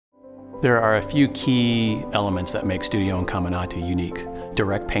There are a few key elements that make Studio Incominati unique.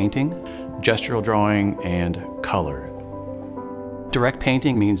 Direct painting, gestural drawing, and color. Direct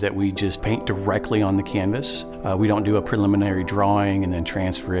painting means that we just paint directly on the canvas. We don't do a preliminary drawing and then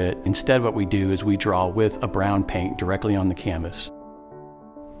transfer it. Instead, what we do is we draw with a brown paint directly on the canvas.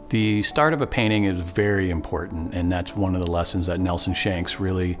 The start of a painting is very important, and that's one of the lessons that Nelson Shanks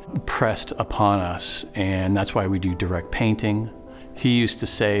really pressed upon us, and that's why we do direct painting. He used to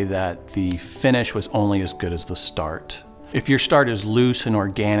say that the finish was only as good as the start. If your start is loose and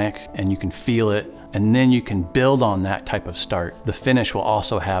organic and you can feel it, and then you can build on that type of start, the finish will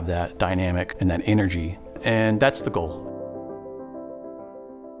also have that dynamic and that energy, and that's the goal.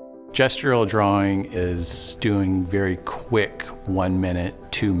 Gestural drawing is doing very quick 1 minute,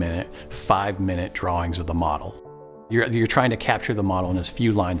 2 minute, 5 minute drawings of the model. You're trying to capture the model in as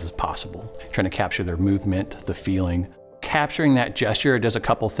few lines as possible. You're trying to capture their movement, the feeling. Capturing that gesture does a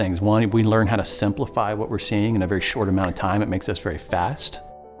couple things. One, we learn how to simplify what we're seeing in a very short amount of time. It makes us very fast.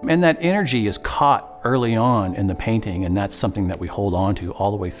 And that energy is caught early on in the painting, and that's something that we hold on to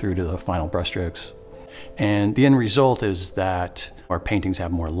all the way through to the final brushstrokes. And the end result is that our paintings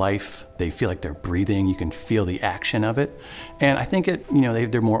have more life. They feel like they're breathing. You can feel the action of it. And I think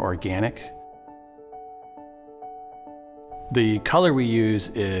they're more organic. The color we use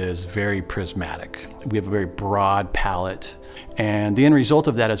is very prismatic. We have a very broad palette, and the end result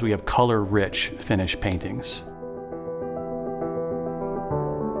of that is we have color-rich finished paintings.